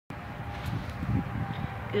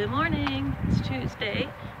Good morning. It's Tuesday.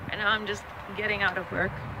 Right now I'm just getting out of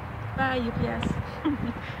work. Bye, UPS.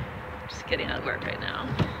 Just getting out of work right now.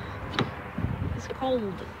 It's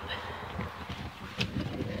cold.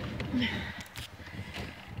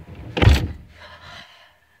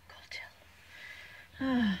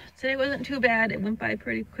 Today wasn't too bad. It went by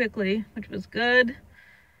pretty quickly, which was good.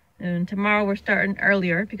 And tomorrow we're starting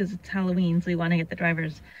earlier because it's Halloween, so we want to get the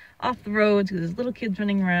drivers off the roads because there's little kids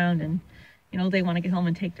running around and, you know, they want to get home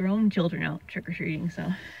and take their own children out trick-or-treating. So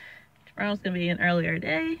tomorrow's going to be an earlier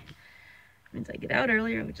day. Means I get out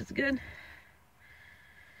earlier, which is good.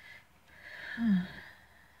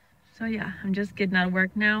 So yeah, I'm just getting out of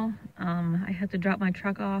work now. I have to drop my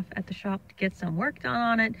truck off at the shop to get some work done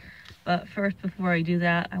on it. But first, before I do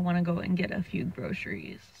that, I want to go and get a few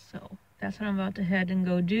groceries. So that's what I'm about to head and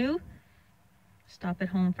go do. Stop at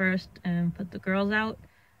home first and put the girls out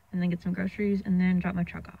and then get some groceries and then drop my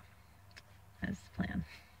truck off. That's the plan.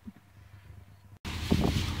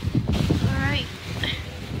 All right.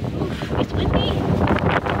 Oof, it's windy.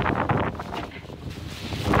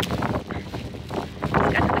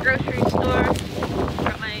 Just got to the grocery store.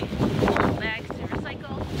 Brought my little bags to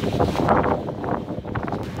recycle.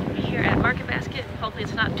 We're here at Market Basket. Hopefully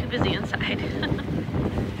it's not too busy inside.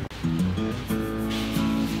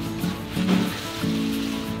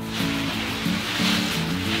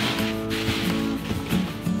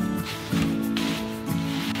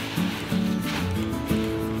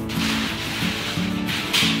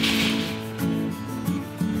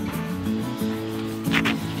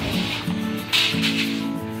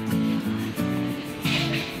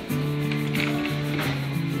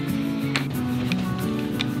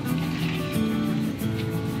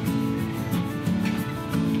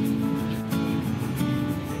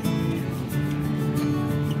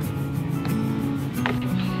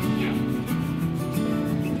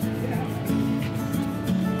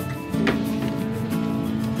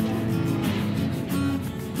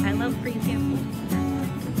 Free samples.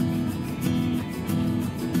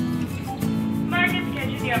 Marcus,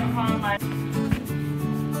 catch the alcohol line.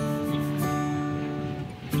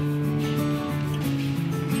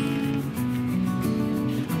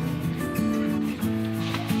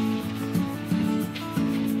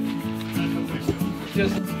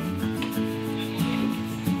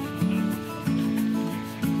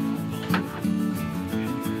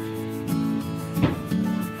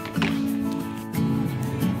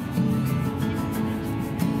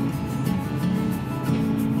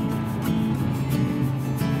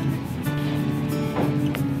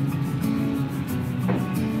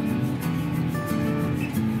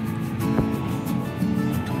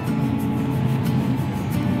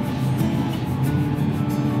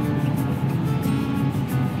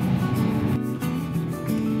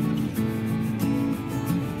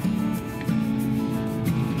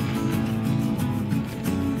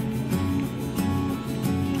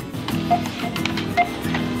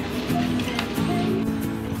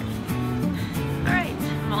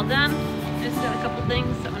 Done. Just got a couple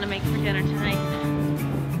things I'm gonna make for dinner tonight.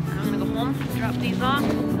 I'm gonna go home, drop these off,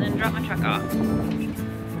 and then drop my truck off.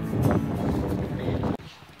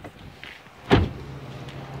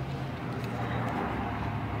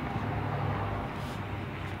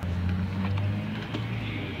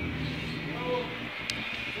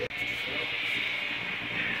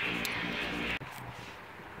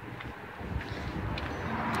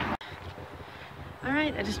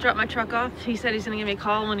 Alright, I just dropped my truck off. He said he's gonna give me a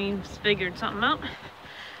call when he's figured something out.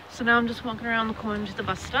 So now I'm just walking around the corner to the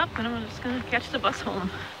bus stop and I'm just gonna catch the bus home.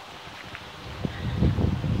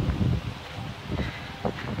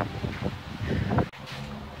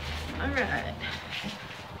 Alright.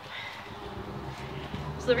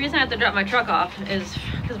 So the reason I have to drop my truck off is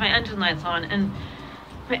because my engine light's on, and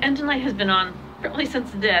my engine light has been on probably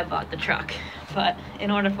since the day I bought the truck. But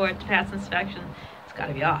in order for it to pass inspection, it's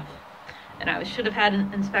gotta be off. And I should have had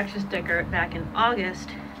an inspection sticker back in August,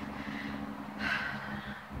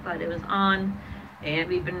 but it was on, and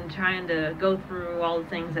we've been trying to go through all the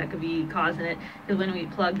things that could be causing it, because when we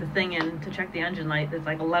plug the thing in to check the engine light, there's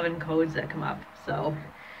like 11 codes that come up. So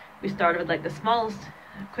we started with like the smallest,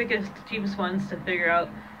 quickest, cheapest ones to figure out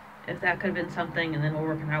if that could have been something, and then we're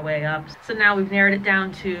working our way up. So now we've narrowed it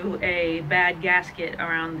down to a bad gasket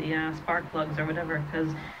around the spark plugs or whatever,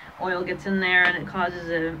 because oil gets in there and it causes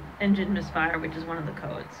an engine misfire, which is one of the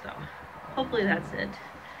codes. So hopefully that's it.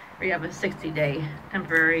 We have a 60-day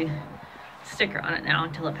temporary sticker on it now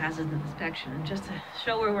until it passes the inspection, just to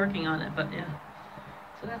show we're working on it. But yeah,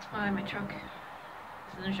 so that's why my truck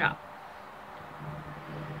is in the shop.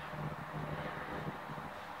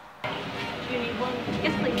 Do you need one?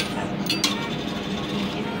 Yes, please.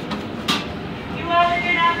 You ordered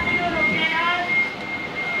it out.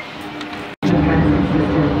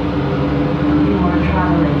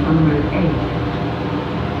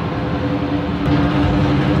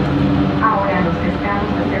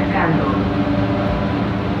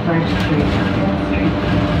 Love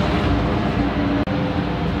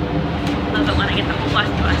it when I get the whole bus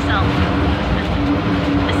to myself.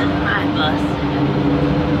 This is my bus.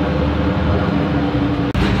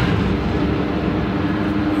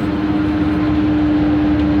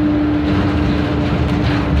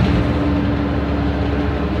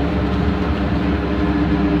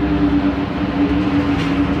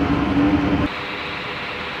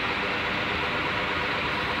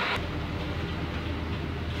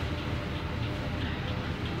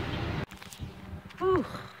 Whew.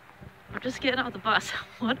 I'm just getting off the bus.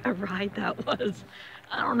 What a ride that was.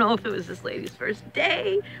 I don't know if it was this lady's first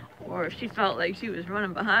day or if she felt like she was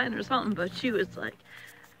running behind or something, but she was like,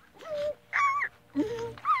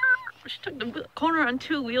 she took the corner on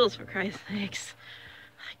 2 wheels, for Christ's sakes.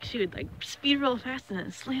 Like she would like speed real fast and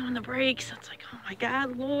then slam on the brakes. It's like, oh my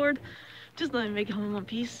God, Lord, just let me make it home in one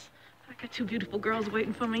piece. I got 2 beautiful girls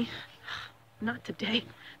waiting for me. Not today,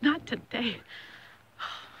 not today.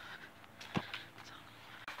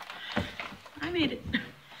 I made it.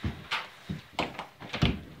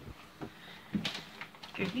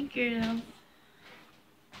 Goody girl.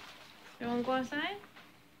 You wanna go outside?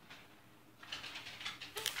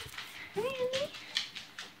 Hey, honey.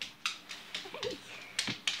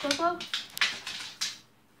 Go.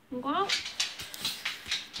 Go out.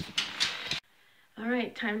 All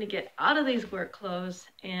right, time to get out of these work clothes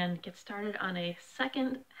and get started on a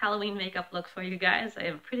second Halloween makeup look for you guys. I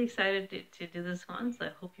am pretty excited to do this one, so I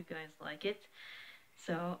hope you guys like it.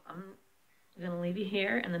 So I'm gonna leave you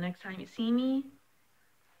here, and the next time you see me,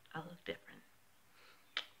 I'll look different.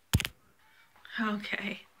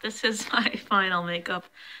 Okay, this is my final makeup.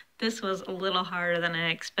 This was a little harder than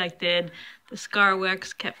I expected. The scar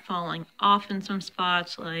wax kept falling off in some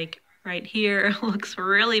spots, like right here. Looks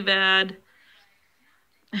really bad.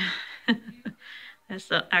 That's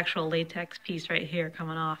the actual latex piece right here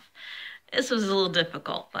coming off. This was a little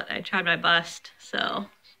difficult, but I tried my best. So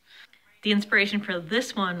the inspiration for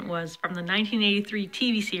this one was from the 1983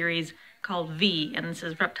 TV series called V, and this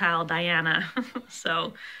is Reptile Diana.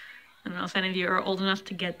 So I don't know if any of you are old enough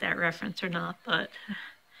to get that reference or not, but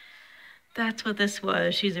that's what this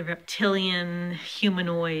was. She's a reptilian,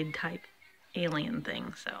 humanoid type alien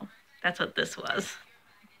thing. So that's what this was.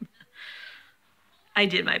 I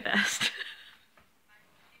did my best.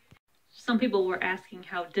 Some people were asking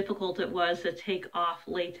how difficult it was to take off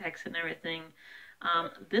latex and everything.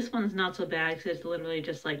 This one's not so bad because it's literally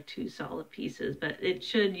just like 2 solid pieces, but it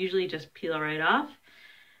should usually just peel right off.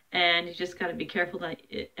 And you just got to be careful that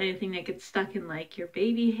anything that gets stuck in like your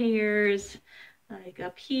baby hairs, like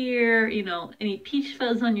up here, you know, any peach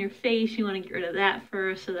fuzz on your face, you want to get rid of that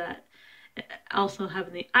first, so that also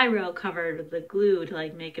having the eyebrow covered with the glue to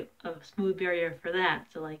like make a smooth barrier for that.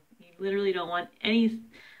 So like you literally don't want any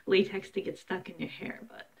latex to get stuck in your hair.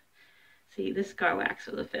 But see, this scar wax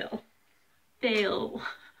was a fail. Fail.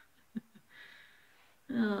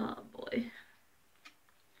 Oh boy.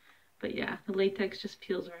 But yeah, the latex just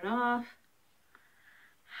peels right off.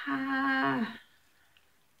 Ha.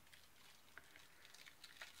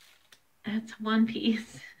 That's 1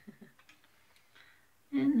 piece.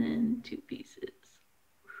 And then 2 pieces.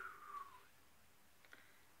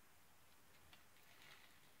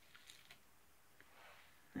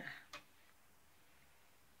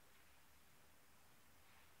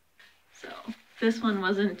 So this one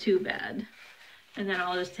wasn't too bad. And then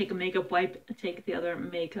I'll just take a makeup wipe and take the other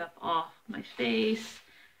makeup off my face,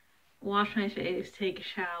 wash my face, take a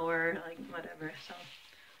shower, like whatever. So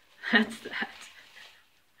that's that.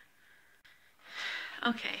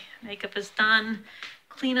 Okay, makeup is done.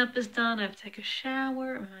 Cleanup is done. I have to take a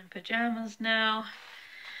shower. I'm in pajamas now.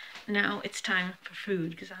 Now it's time for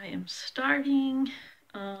food because I am starving.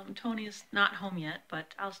 Tony is not home yet,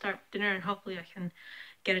 but I'll start dinner and hopefully I can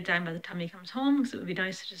get it done by the time he comes home, because it would be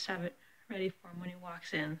nice to just have it ready for him when he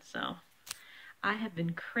walks in. So I have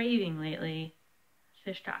been craving lately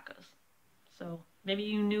fish tacos. So maybe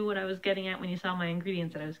you knew what I was getting at when you saw my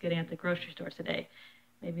ingredients that I was getting at the grocery store today.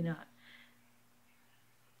 Maybe not.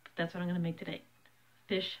 But that's what I'm going to make today.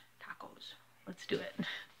 Fish tacos. Let's do it.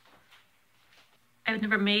 I've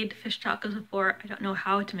never made fish tacos before. I don't know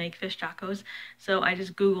how to make fish tacos. So I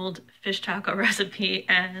just Googled fish taco recipe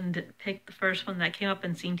and picked the first one that came up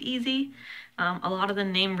and seemed easy. A lot of the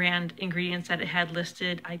name brand ingredients that it had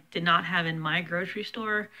listed, I did not have in my grocery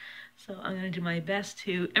store. So I'm going to do my best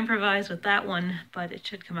to improvise with that one, but it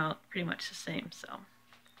should come out pretty much the same. So.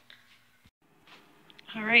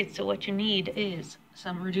 All right, so what you need is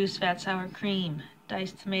some reduced fat sour cream,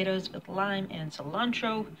 diced tomatoes with lime and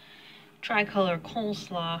cilantro, tricolor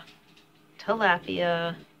coleslaw,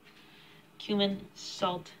 tilapia, cumin,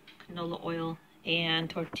 salt, canola oil, and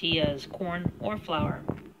tortillas, corn or flour.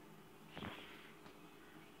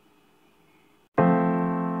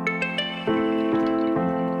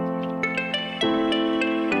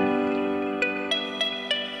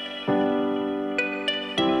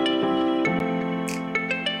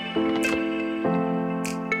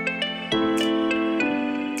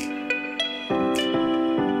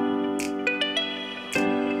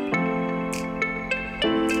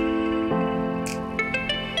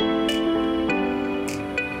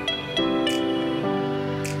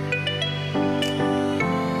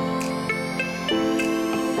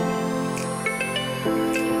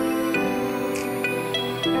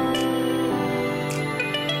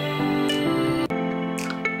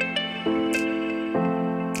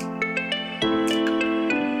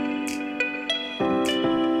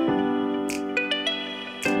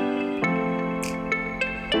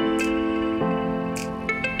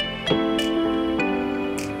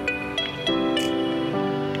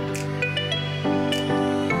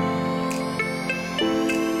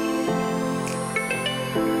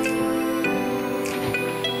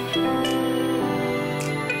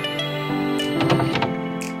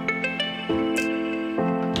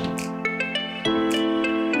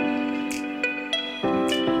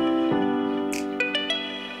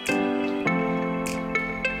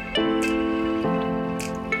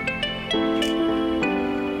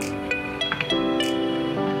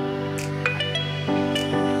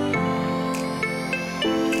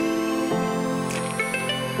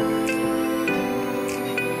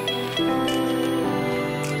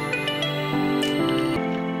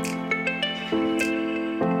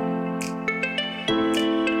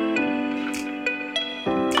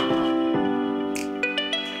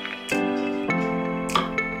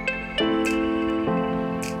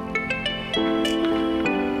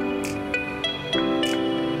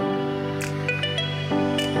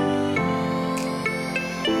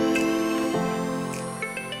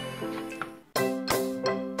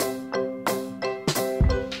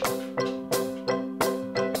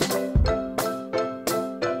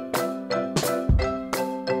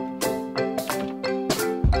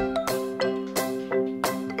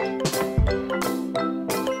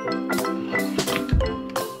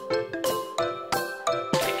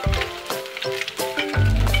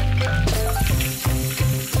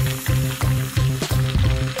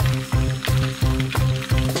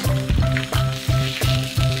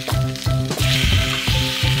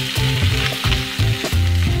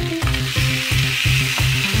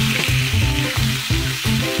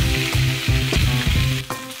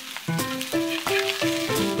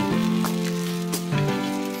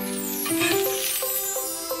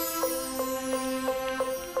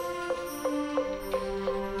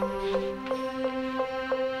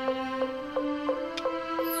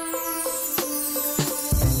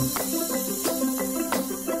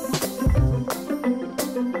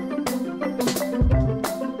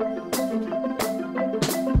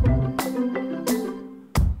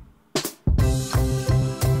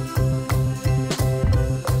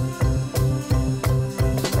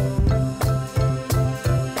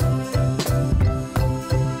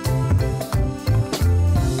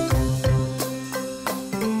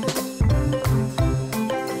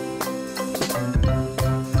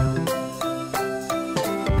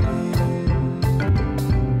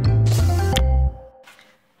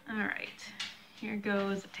 Here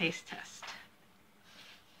goes a taste test.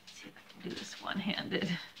 Let's see if I can do this one-handed.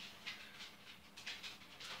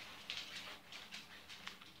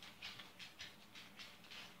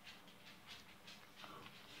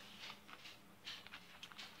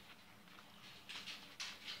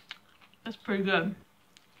 That's pretty good.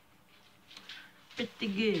 Pretty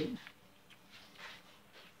good.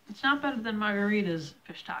 It's not better than Margarita's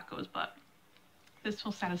fish tacos, but this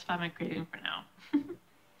will satisfy my craving for now.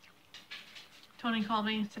 Tony called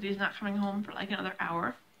me, said he's not coming home for like another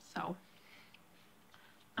hour, so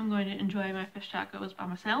I'm going to enjoy my fish tacos by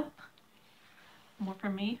myself. More for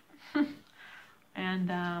me. And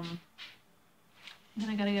then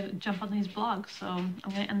I gotta jump on these vlogs, so I'm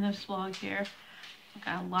gonna end this vlog here. I've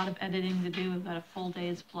got a lot of editing to do. I've got a full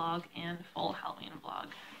day's vlog and a full Halloween vlog,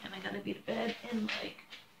 and I gotta be to bed in like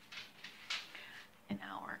an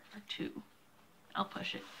hour or two. I'll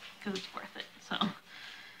push it because it's worth it. So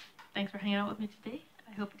thanks for hanging out with me today.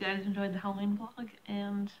 I hope you guys enjoyed the Halloween vlog,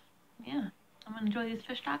 and yeah, I'm gonna enjoy these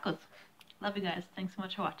fish tacos. Love you guys. Thanks so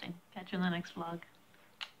much for watching. Catch you in the next vlog.